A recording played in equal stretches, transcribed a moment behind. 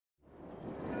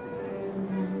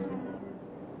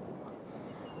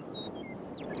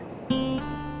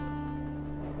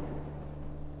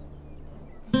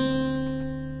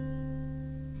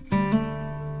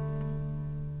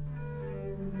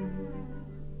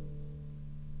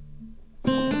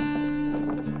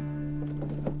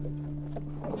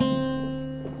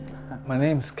My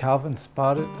name's Calvin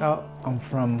Spotted Elk. I'm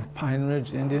from Pine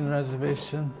Ridge Indian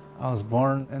Reservation. I was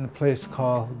born in a place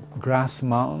called Grass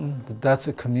Mountain. That's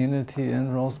a community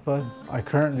in Rosebud. I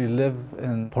currently live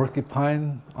in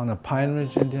Porcupine on a Pine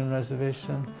Ridge Indian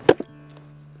Reservation.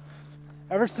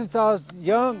 Ever since I was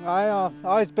young, I've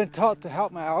always been taught to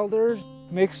help my elders.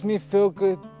 It makes me feel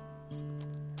good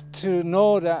to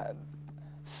know that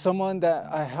someone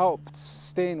that I helped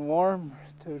staying warm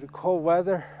through the cold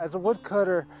weather. As a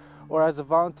woodcutter or as a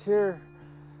volunteer,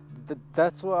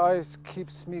 that's what always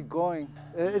keeps me going.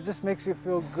 It just makes you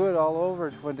feel good all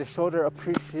over. When they show their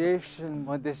appreciation,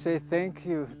 when they say thank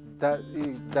you,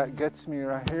 that gets me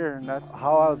right here, and that's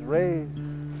how I was raised.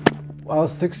 I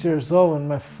was 6 years old when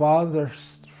my father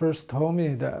first told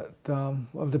me that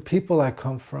of the people I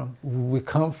come from. We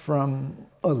come from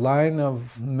a line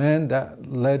of men that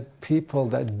led people,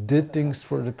 that did things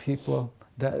for the people,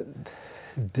 that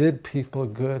did people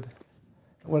good.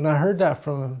 When I heard that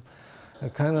from him,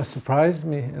 it kind of surprised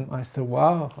me, and I said,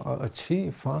 wow, a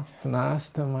chief, huh? And I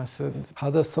asked him, I said, how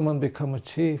does someone become a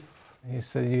chief? He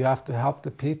said, you have to help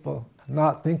the people,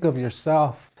 not think of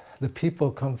yourself. The people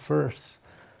come first,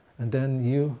 and then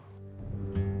you.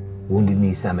 Wounded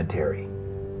Knee Cemetery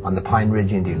on the Pine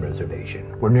Ridge Indian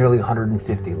Reservation, where nearly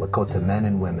 150 Lakota men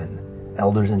and women,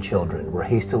 elders and children, were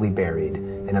hastily buried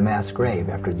in a mass grave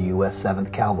after the U.S.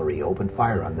 7th Cavalry opened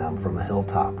fire on them from a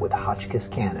hilltop with Hotchkiss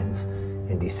cannons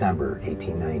in December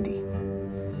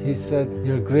 1890. He said,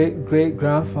 your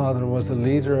great-great-grandfather was a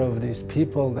leader of these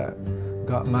people that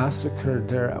got massacred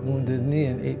there at Wounded Knee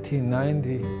in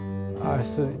 1890. I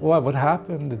said, what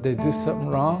happened? Did they do something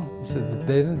wrong? He said,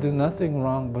 they didn't do nothing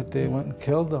wrong, but they went and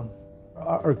killed them.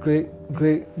 Our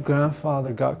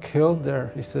great-great-grandfather got killed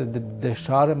there. He said, they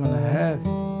shot him in the head.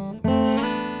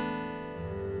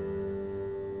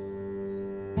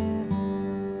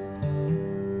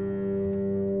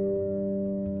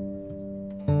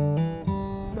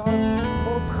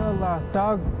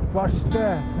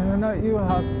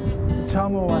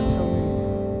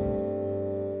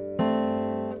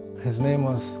 His name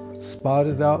was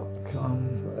Spotted Elk.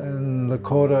 In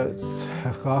Lakota, it's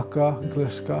Hakela,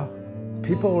 Glishka.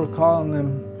 People were calling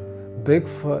him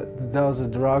Bigfoot. That was a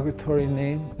derogatory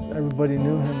name. Everybody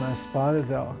knew him as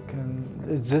Spotted Elk. And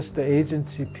it's just the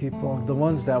agency people, the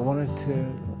ones that wanted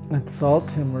to insult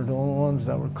him were the only ones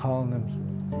that were calling him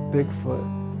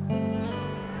Bigfoot.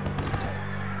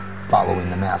 Following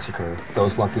the massacre,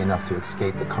 those lucky enough to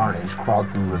escape the carnage crawled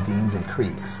through ravines and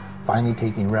creeks, finally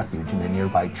taking refuge in a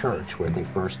nearby church where they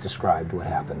first described what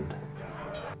happened.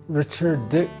 Richard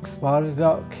Dick Spotted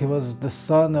Elk, he was the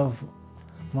son of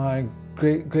my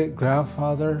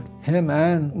great-great-grandfather. Him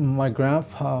and my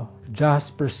grandpa,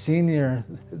 Jasper Sr.,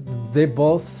 they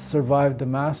both survived the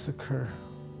massacre.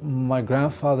 My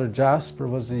grandfather, Jasper,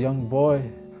 was a young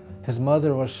boy. His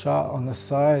mother was shot on the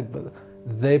side, but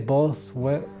they both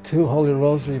went to Holy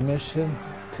Rosary Mission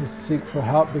to seek for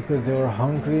help because they were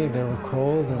hungry, they were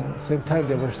cold, and at the same time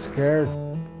they were scared.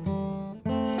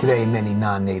 Today, many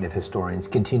non-Native historians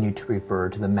continue to refer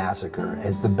to the massacre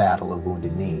as the Battle of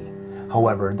Wounded Knee.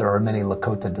 However, there are many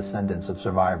Lakota descendants of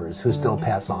survivors who still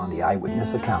pass on the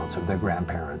eyewitness accounts of their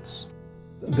grandparents.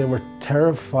 They were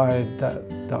terrified that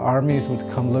the armies would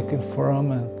come looking for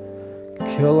them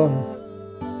and kill them.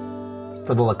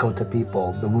 For the Lakota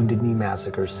people, the Wounded Knee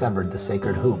massacre severed the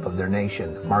sacred hoop of their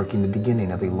nation, marking the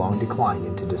beginning of a long decline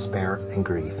into despair and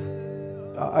grief.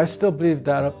 I still believe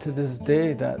that up to this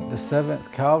day, that the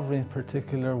 7th Cavalry in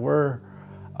particular were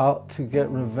out to get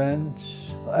revenge.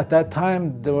 At that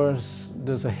time,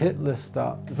 there's a hit list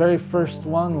out. The very first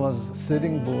one was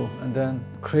Sitting Bull, and then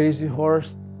Crazy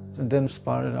Horse, and then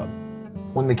Spotted Elk.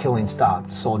 When the killing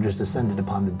stopped, soldiers descended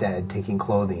upon the dead, taking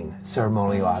clothing,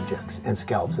 ceremonial objects, and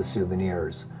scalps as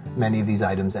souvenirs. Many of these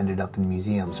items ended up in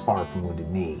museums far from Wounded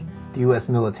Knee. The U.S.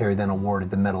 military then awarded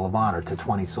the Medal of Honor to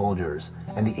 20 soldiers,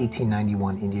 and the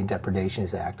 1891 Indian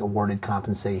Depredations Act awarded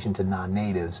compensation to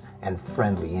non-natives and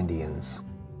friendly Indians.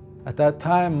 At that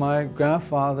time, my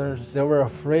grandfathers, they were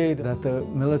afraid that the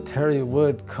military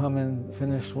would come and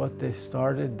finish what they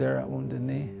started there at Wounded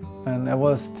Knee. And it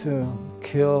was to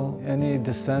kill any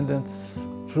descendants,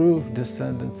 true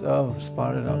descendants of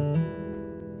Spotted Elk.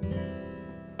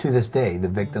 To this day, the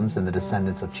victims and the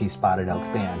descendants of Chief Spotted Elk's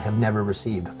band have never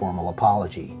received a formal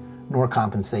apology, nor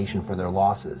compensation for their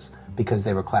losses, because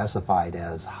they were classified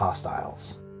as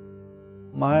hostiles.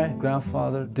 My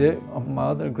grandfather Dick, my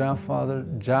other grandfather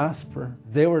Jasper,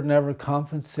 they were never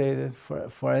compensated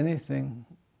for anything.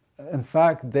 In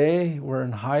fact, they were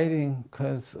in hiding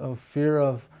because of fear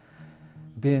of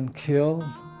being killed.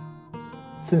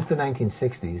 Since the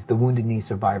 1960s, the Wounded Knee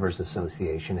Survivors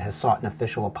Association has sought an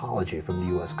official apology from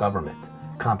the U.S. government,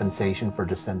 compensation for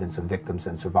descendants of victims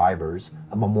and survivors,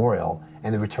 a memorial,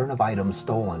 and the return of items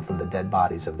stolen from the dead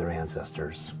bodies of their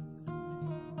ancestors.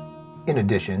 In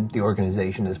addition, the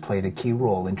organization has played a key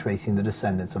role in tracing the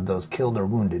descendants of those killed or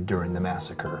wounded during the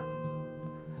massacre.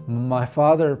 My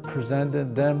father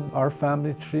presented them our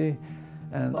family tree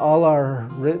and all our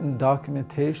written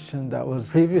documentation that was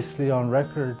previously on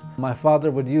record. My father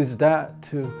would use that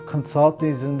to consult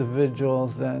these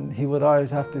individuals, and he would always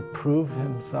have to prove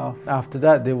himself. After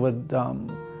that, they would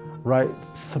write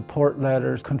support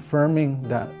letters confirming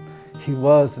that he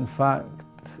was, in fact,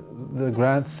 the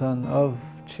grandson of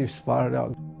Chief Spotted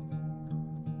Elk.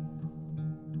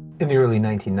 In the early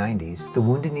 1990s, the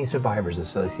Wounded Knee Survivors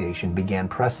Association began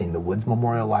pressing the Woods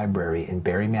Memorial Library in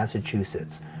Barre,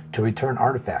 Massachusetts to return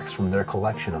artifacts from their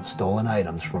collection of stolen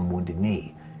items from Wounded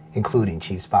Knee, including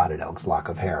Chief Spotted Elk's lock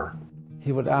of hair.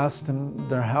 He would ask them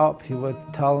their help. He would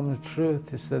tell them the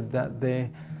truth. He said that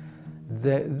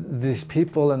these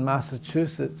people in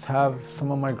Massachusetts have some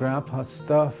of my grandpa's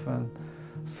stuff, and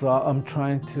so I'm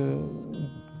trying to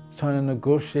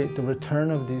negotiate the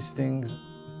return of these things.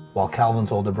 While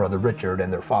Calvin's older brother Richard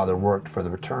and their father worked for the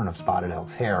return of Spotted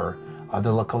Elk's hair,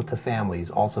 other Lakota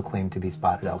families also claimed to be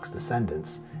Spotted Elk's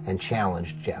descendants and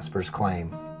challenged Jasper's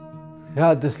claim.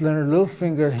 Yeah, this Leonard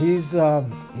Littlefinger,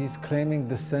 he's claiming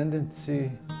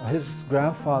descendancy. His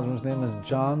grandfather's name is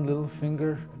John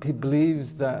Littlefinger. He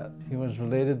believes that he was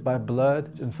related by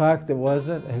blood. In fact, it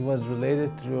wasn't. He was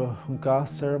related through a Hunka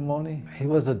ceremony. He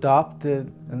was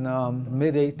adopted in the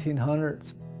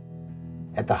mid-1800s.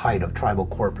 At the height of tribal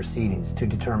court proceedings to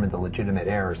determine the legitimate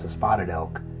heirs of Spotted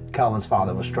Elk, Calvin's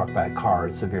father was struck by a car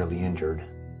and severely injured.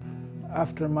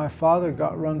 After my father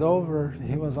got run over,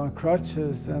 he was on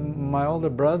crutches, and my older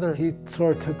brother, he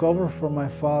sort of took over for my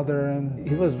father, and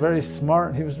he was very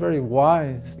smart, he was very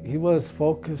wise. He was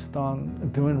focused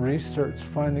on doing research,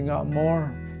 finding out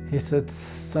more. He said,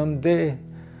 someday,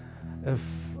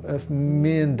 if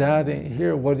me and Dad ain't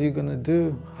here, what are you gonna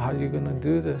do? How are you gonna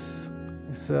do this?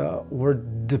 He said, we're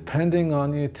depending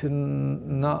on you to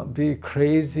not be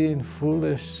crazy and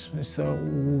foolish. So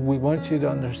we want you to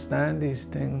understand these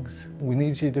things. We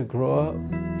need you to grow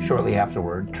up. Shortly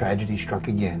afterward, tragedy struck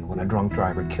again when a drunk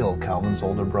driver killed Calvin's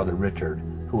older brother Richard,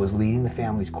 who was leading the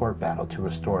family's court battle to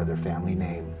restore their family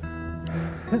name.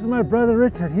 This is my brother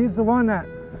Richard. He's the one that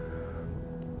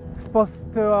was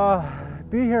supposed to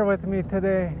be here with me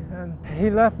today, and he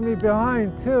left me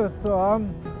behind too, so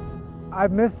I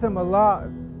miss him a lot.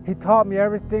 He taught me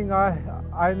everything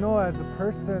I know as a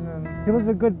person, and he was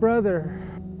a good brother.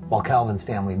 While Calvin's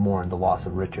family mourned the loss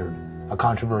of Richard, a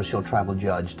controversial tribal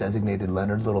judge designated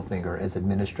Leonard Littlefinger as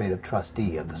administrative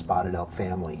trustee of the Spotted Elk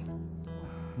family.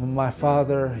 My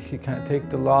father, he can't take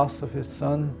the loss of his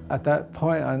son. At that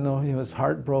point, I know he was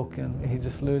heartbroken. He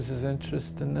just loses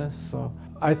interest in this. So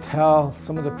I tell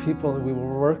some of the people that we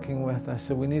were working with, I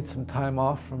said, we need some time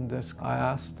off from this. I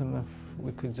asked him if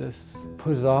we could just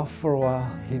put it off for a while.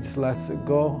 He just lets it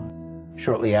go.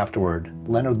 Shortly afterward,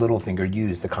 Leonard Littlefinger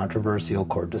used the controversial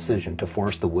court decision to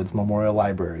force the Woods Memorial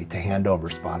Library to hand over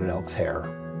Spotted Elk's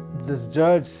hair. This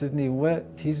judge, Sidney Witt,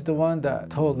 he's the one that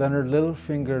told Leonard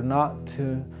Littlefinger not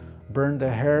to burn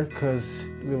the hair because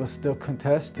we were still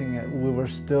contesting it. We were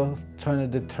still trying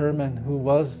to determine who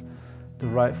was the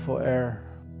rightful heir.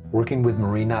 Working with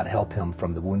Marie Not Help Him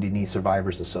from the Wounded Knee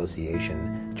Survivors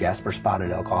Association, Jasper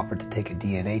Spotted Elk offered to take a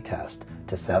DNA test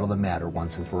to settle the matter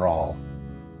once and for all.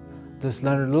 This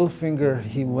Leonard Littlefinger,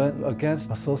 he went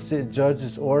against Associate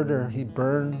Judge's order. He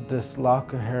burned this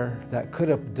lock of hair that could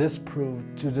have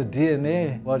disproved to the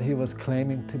DNA what he was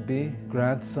claiming to be,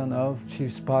 grandson of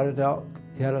Chief Spotted Elk.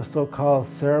 He had a so-called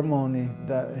ceremony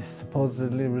that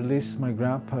supposedly released my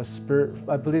grandpa's spirit.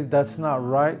 I believe that's not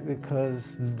right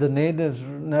because the natives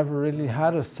never really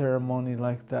had a ceremony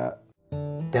like that.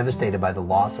 Devastated by the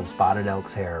loss of Spotted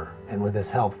Elk's hair, and with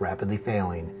his health rapidly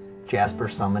failing, Jasper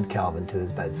summoned Calvin to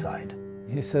his bedside.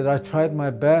 He said, I tried my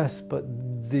best, but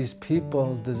these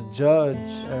people, this judge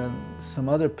and some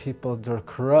other people, they're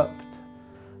corrupt.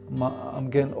 I'm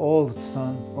getting old,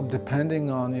 son. I'm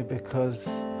depending on you because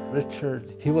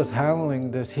Richard, he was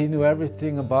handling this. He knew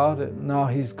everything about it. Now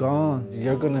he's gone.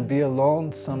 You're going to be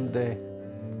alone someday.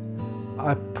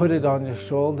 I put it on your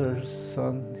shoulders,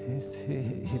 son.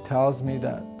 He tells me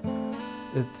that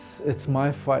it's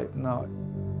my fight now.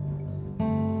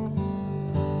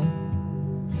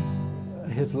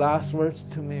 His last words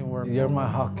to me were, you're my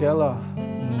Hakela,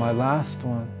 my last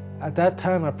one. At that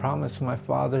time, I promised my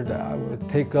father that I would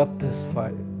take up this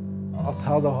fight. I'll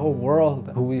tell the whole world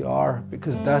who we are,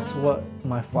 because that's what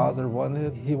my father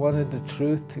wanted. He wanted the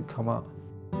truth to come out.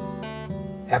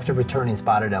 After returning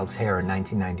Spotted Elk's hair in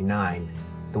 1999,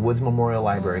 the Woods Memorial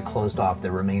Library closed off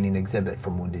the remaining exhibit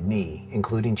from Wounded Knee,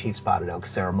 including Chief Spotted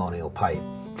Elk's ceremonial pipe.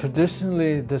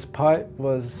 Traditionally, this pipe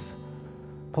was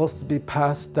supposed to be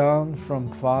passed down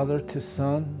from father to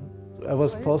son. It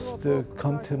was supposed to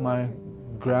come to my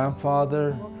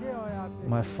grandfather,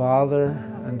 my father,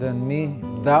 and then me.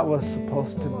 That was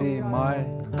supposed to be my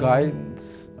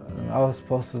guidance. I was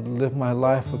supposed to live my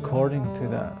life according to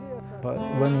that. But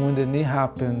when Wounded Knee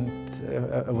happened,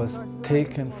 it was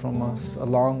taken from us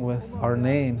along with our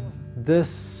name.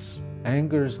 This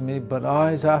angers me, but I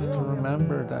always have to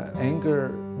remember that anger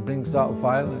brings out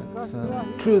violence.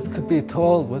 And truth could be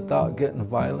told without getting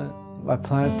violent. I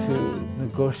plan to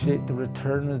negotiate the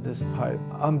return of this pipe.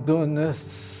 I'm doing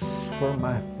this for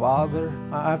my father.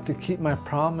 I have to keep my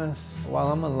promise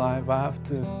while I'm alive. I have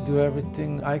to do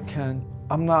everything I can.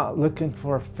 I'm not looking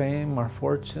for fame or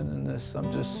fortune in this.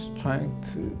 I'm just trying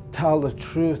to tell the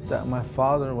truth that my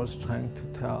father was trying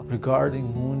to tell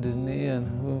regarding Wounded Knee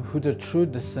and who the true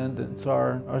descendants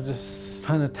are, or just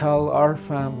trying to tell our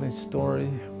family story.